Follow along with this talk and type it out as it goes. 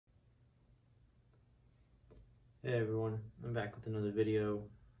Hey everyone, I'm back with another video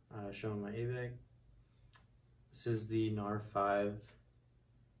showing my aid bag. This is the NAR 5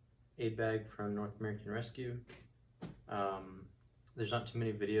 aid bag from North American Rescue. There's not too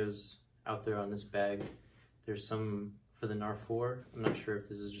many videos out there on this bag. There's some for the NAR 4. I'm not sure if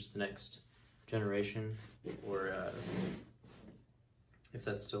this is just the next generation or if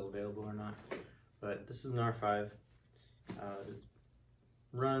that's still available or not. But this is the NAR 5. It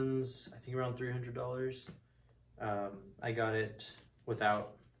runs, I think, around $300. I got it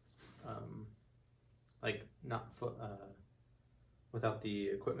without, without the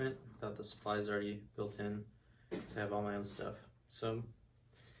equipment, without the supplies already built in, so I have all my own stuff. So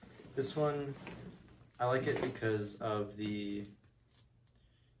this one, I like it because of the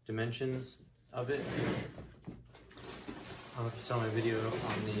dimensions of it. I don't know if you saw my video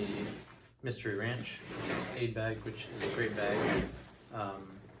on the Mystery Ranch aid bag, which is a great bag.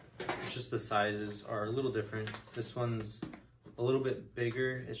 It's just the sizes are a little different. This one's a little bit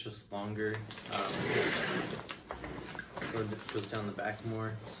bigger, it's just longer. It goes down the back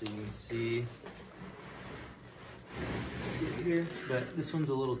more, so you can see it here. But this one's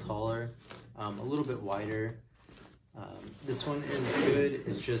a little taller, a little bit wider. This one is good,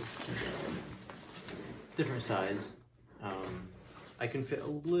 it's just different size. I can fit a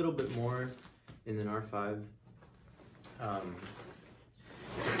little bit more in the NAR 5.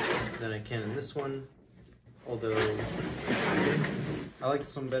 Than I can in this one, although I like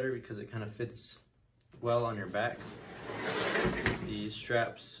this one better because it kind of fits well on your back. The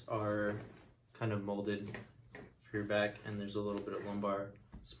straps are kind of molded for your back, and there's a little bit of lumbar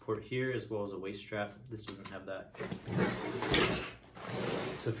support here as well as a waist strap. This doesn't have that.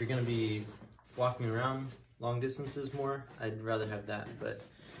 So if you're going to be walking around long distances more, I'd rather have that, but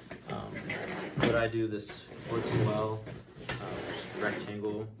what I do, this works well. Just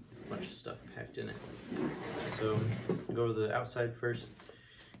rectangle, bunch of stuff packed in it. So go to the outside first.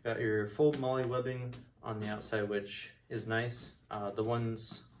 Got your full MOLLE webbing on the outside, which is nice. The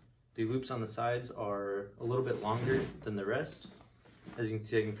loops on the sides are a little bit longer than the rest. As you can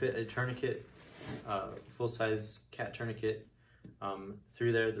see, I can fit a tourniquet, full-size cat tourniquet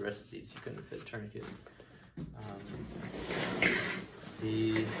through there. The rest of these you couldn't fit a tourniquet.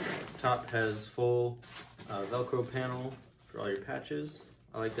 The top has full Velcro panel for all your patches.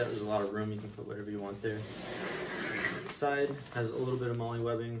 I like that. There's a lot of room. You can put whatever you want there. Side has a little bit of MOLLE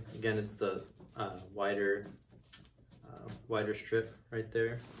webbing. Again, it's the wider strip right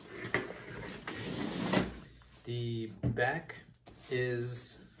there. The back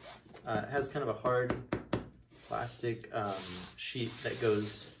is has kind of a hard plastic sheet that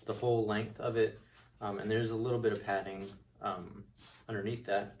goes the whole length of it, and there's a little bit of padding underneath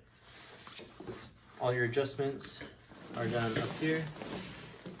that. All your adjustments are done up here.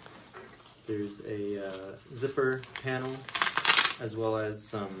 There's a zipper panel as well as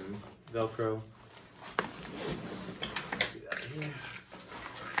some Velcro. Let's see that here.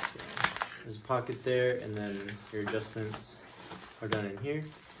 There's a pocket there, and then your adjustments are done in here.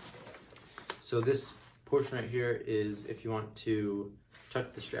 So this portion right here is if you want to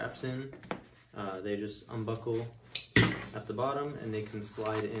tuck the straps in. They just unbuckle at the bottom and they can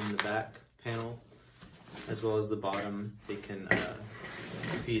slide in the back panel, as well as the bottom. They can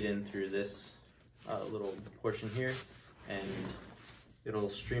feed in through this little portion here, and it'll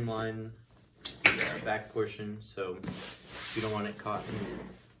streamline the back portion. So if you don't want it caught in,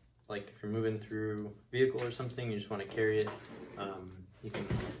 like if you're moving through a vehicle or something, you just want to carry it, you can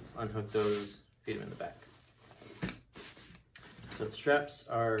unhook those, feed them in the back. So the straps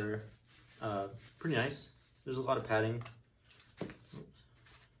are pretty nice. There's a lot of padding.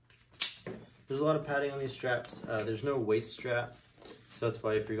 There's a lot of padding on these straps. There's no waist strap, so that's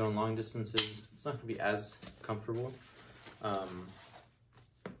why if you're going long distances, it's not going to be as comfortable.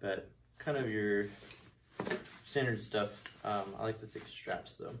 But kind of your standard stuff. I like the thick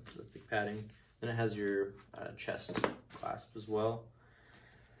straps though, the thick padding. Then it has your chest clasp as well.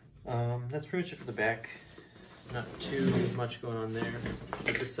 That's pretty much it for the back. Not too much going on there.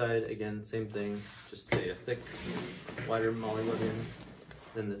 This side, again, same thing. Just a thick, wider MOLLE webbing.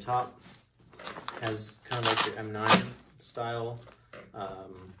 Then the top has kind of like your M9 style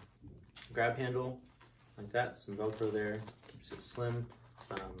grab handle, like that. Some Velcro there, keeps it slim.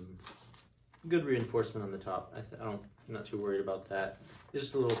 Good reinforcement on the top. I'm not too worried about that. It's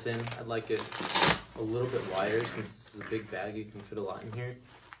just a little thin. I'd like it a little bit wider since this is a big bag. You can fit a lot in here.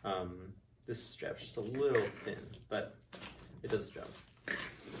 This strap's just a little thin, but it does the job.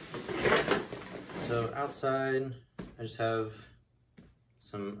 So outside, I just have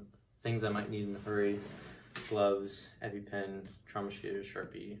some things I might need in a hurry. Gloves, EpiPen, trauma shears,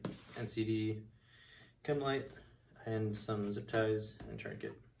 Sharpie, NCD, chem light, and some zip ties and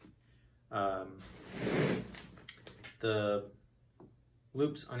tourniquet. The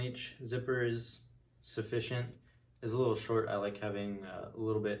loops on each zipper is sufficient. It's a little short. I like having a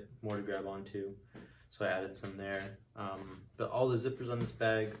little bit more to grab onto, so I added some there. But all the zippers on this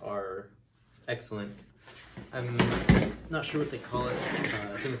bag are excellent. I'm not sure what they call it.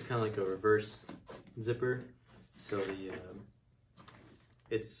 I think it's kind of like a reverse zipper, so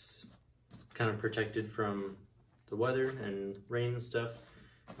it's kind of protected from the weather and rain and stuff.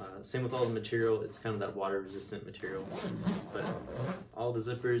 Same with all the material, it's kind of that water resistant material, but all the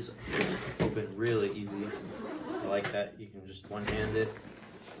zippers open really easy. I like that. You can just one hand it.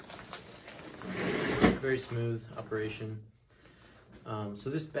 Very smooth operation. So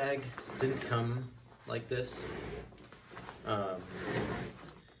this bag didn't come like this.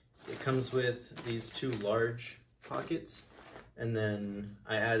 It comes with these two large pockets, and then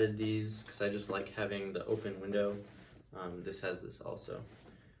I added these because I just like having the open window. This has this also.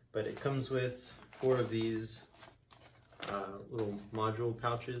 But it comes with 4 of these little module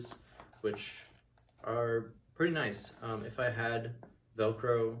pouches, which are pretty nice. If I had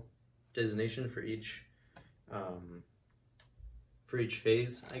Velcro designation for each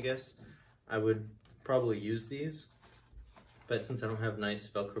phase, I guess, I would probably use these. But since I don't have nice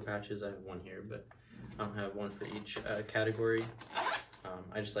Velcro patches, I have one here, but I don't have one for each category.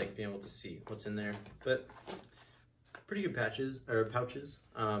 I just like being able to see what's in there. But pretty good pouches.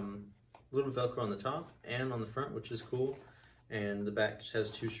 A little Velcro on the top and on the front, which is cool. And the back just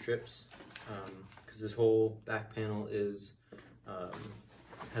has 2 strips because this whole back panel is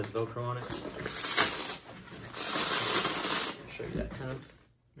has Velcro on it. I'll show you that kind of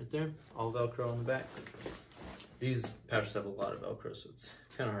right there. All Velcro on the back. These pouches have a lot of Velcro, so it's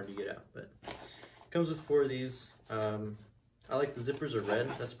kind of hard to get out. But it comes with 4 of these. I like the zippers are red.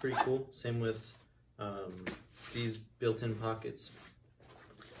 That's pretty cool. Same with these built-in pockets.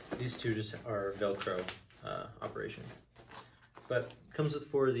 These 2 just are Velcro operation. But comes with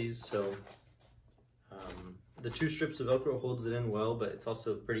 4 of these, so the 2 strips of Velcro holds it in well, but it's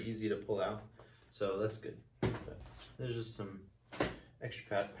also pretty easy to pull out, so that's good. But there's just some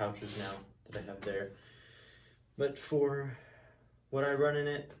extra pouches now that I have there. But for what I run in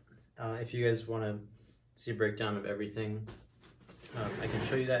it, if you guys want to see a breakdown of everything, I can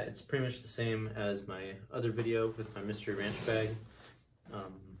show you that. It's pretty much the same as my other video with my Mystery Ranch bag.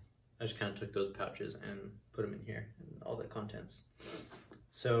 I just kind of took those pouches and put them in here and all the contents.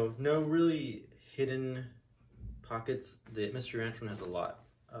 So no really hidden pockets. The Mystery Ranch one has a lot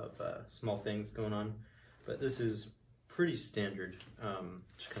of small things going on, but this is pretty standard.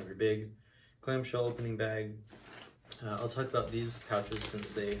 Just kind of your big clamshell opening bag. I'll talk about these pouches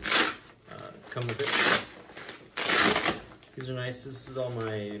since they come with it. These are nice. This is all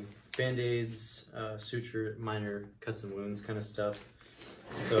my band-aids, suture, minor cuts and wounds kind of stuff.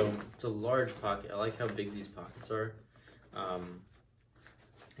 So it's a large pocket. I like how big these pockets are.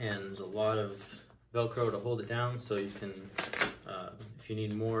 And there's a lot of Velcro to hold it down, so you can, if you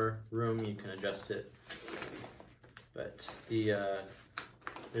need more room, you can adjust it. But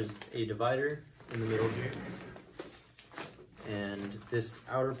there's a divider in the middle here. And this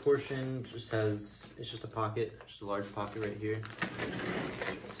outer portion just has, it's just a pocket, just a large pocket right here,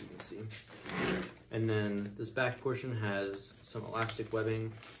 so you can see. And then this back portion has some elastic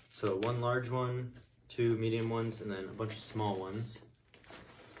webbing. So 1 large one, 2 medium ones, and then a bunch of small ones.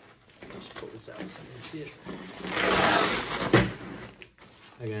 I'll just pull this out so you can see it.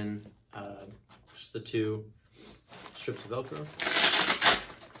 Again, just the 2 strips of Velcro.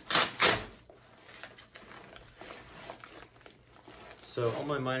 So all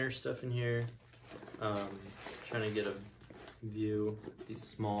my minor stuff in here, trying to get a view of these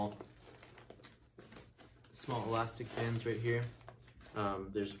small elastic bands right here.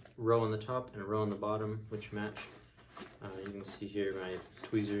 There's a row on the top and a row on the bottom, which match. You can see here my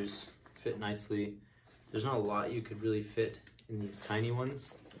tweezers fit nicely. There's not a lot you could really fit in these tiny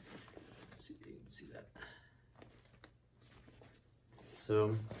ones. Let's see if you can see that.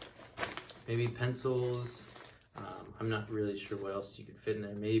 So maybe pencils. I'm not really sure what else you could fit in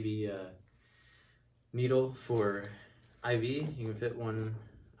there. Maybe a needle for IV. You can fit one,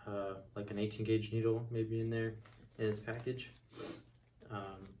 like an 18 gauge needle maybe in there in its package.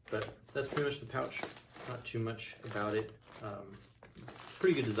 But that's pretty much the pouch. Not too much about it.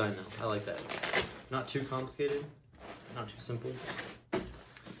 Pretty good design though. I like that. It's not too complicated, not too simple.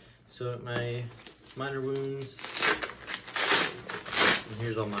 So my minor wounds, and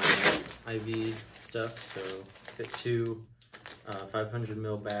here's all my IV stuff. So fit 2 500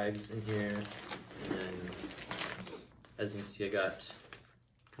 ml bags in here, and then as you can see, I got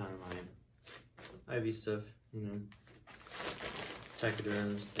kind of my IV stuff, you know,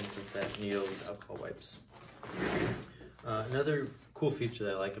 Tachyderms, things like that, needles, alcohol wipes. Another cool feature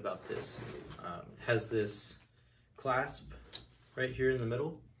that I like about this has this clasp right here in the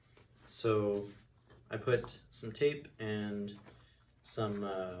middle. So I put some tape and some,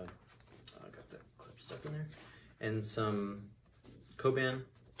 I got that clip stuck in there, and some Coban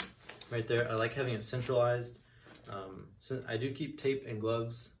right there. I like having it centralized. So I do keep tape and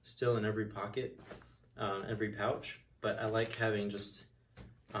gloves still in every pocket, every pouch, but I like having just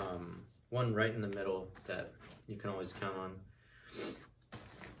one right in the middle that you can always count on.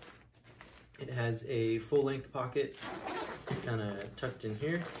 It has a full-length pocket kind of tucked in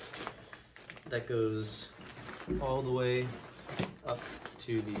here that goes all the way up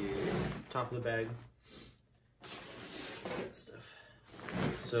to the top of the bag. Stuff.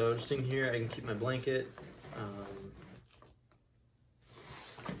 So just in here I can keep my blanket,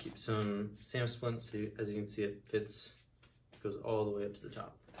 keep some SAM splints. As you can see, it fits, goes all the way up to the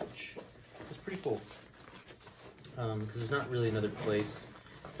top, which is pretty cool. Because there's not really another place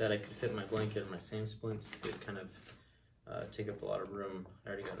that I could fit my blanket and my SAM splints. They'd kind of take up a lot of room. I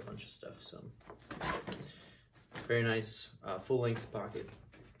already got a bunch of stuff, so very nice full-length pocket.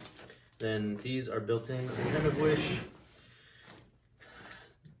 Then these are built in. I kind of wish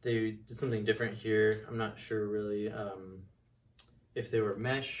they did something different here. I'm not sure really. If they were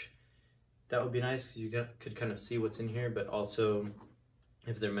mesh, that would be nice because you could kind of see what's in here, but also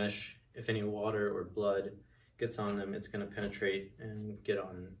if they're mesh, if any water or blood gets on them, it's going to penetrate and get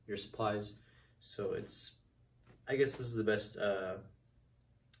on your supplies. So it's, I guess this is the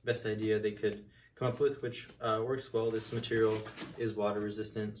best idea they could come up with, which works well. This material is water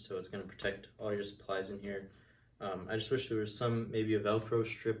resistant, so it's going to protect all your supplies in here. I just wish there was maybe a Velcro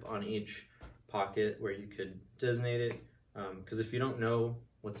strip on each pocket where you could designate it, because if you don't know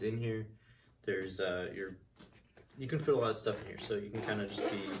what's in here, there's you can fit a lot of stuff in here, so you can kind of just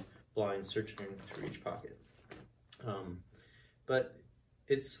be blind searching through each pocket. But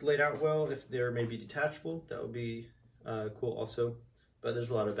it's laid out well. If they're maybe detachable, that would be cool also. But there's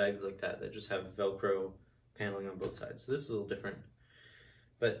a lot of bags like that just have Velcro paneling on both sides, so this is a little different.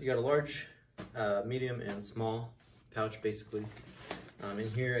 But you got a large, medium, and small pouch basically.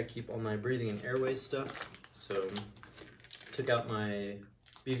 In here I keep all my breathing and airway stuff. So took out my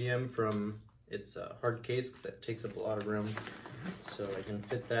BVM from its hard case because that takes up a lot of room, so I can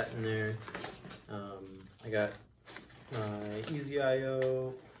fit that in there. I got my Easy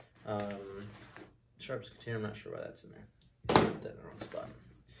IO, Sharps container. I'm not sure why that's in there. Put that in the wrong spot.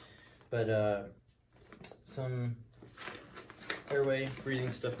 But some airway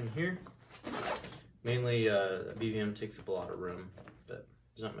breathing stuff in here. Mainly BVM takes up a lot of room, but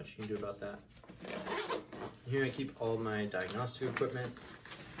there's not much you can do about that. Here I keep all my diagnostic equipment.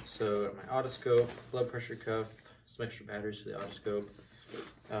 So my otoscope, blood pressure cuff, some extra batteries for the otoscope.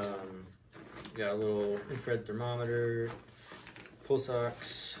 Got a little infrared thermometer, pulse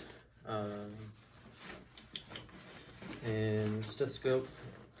ox, and stethoscope.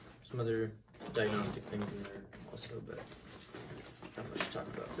 Some other diagnostic things in there also, but not much to talk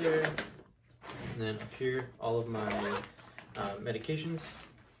about there. And then up here, all of my medications.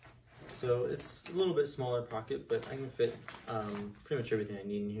 So it's a little bit smaller pocket, but I can fit pretty much everything I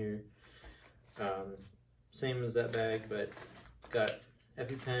need in here. Same as that bag, but got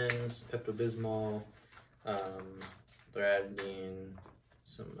EpiPens, Pepto-Bismol, Loratadine,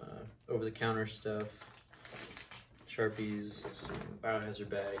 some over-the-counter stuff, Sharpies, some biohazard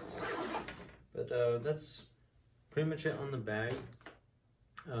bags. But that's pretty much it on the bag.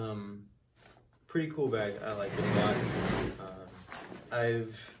 Pretty cool bag. I like it a lot.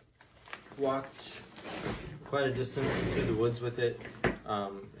 I've walked quite a distance through the woods with it a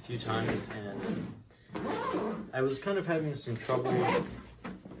few times, and I was kind of having some trouble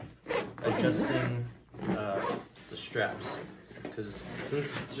adjusting the straps, because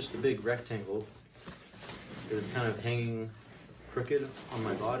since it's just a big rectangle, it was kind of hanging crooked on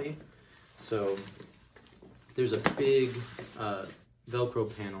my body. So there's a big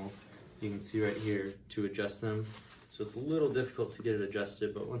Velcro panel you can see right here to adjust them. So it's a little difficult to get it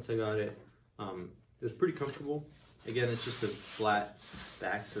adjusted, but once I got it, it was pretty comfortable. Again, it's just a flat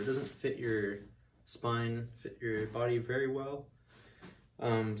back, so it doesn't fit your spine, fit your body very well.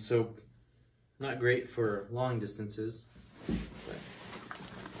 So not great for long distances, but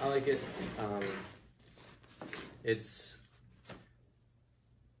I like it. It's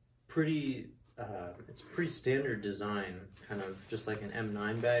pretty standard design, kind of just like an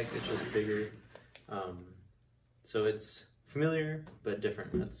M9 bag. It's just bigger. So it's familiar but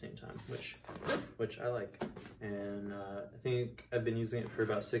different at the same time, which I like. And I think I've been using it for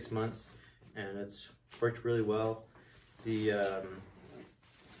about 6 months, and it's worked really well. the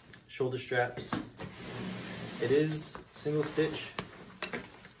shoulder straps. It is single stitch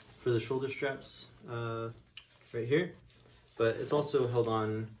for the shoulder straps right here, but it's also held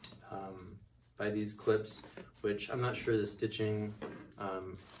on by these clips, which I'm not sure the stitching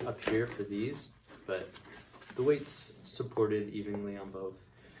up here for these, but the weight's supported evenly on both.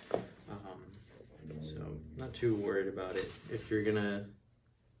 So not too worried about it. If you're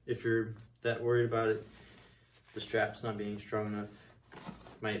that worried about it, the strap's not being strong enough,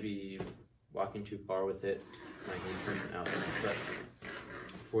 might be walking too far with it, might need something else. But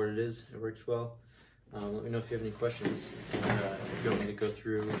for what it is, it works well. Let me know if you have any questions, and if you want me to go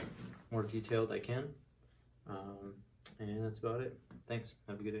through more detailed, I can. And that's about it. Thanks.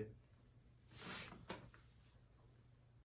 Have a good day.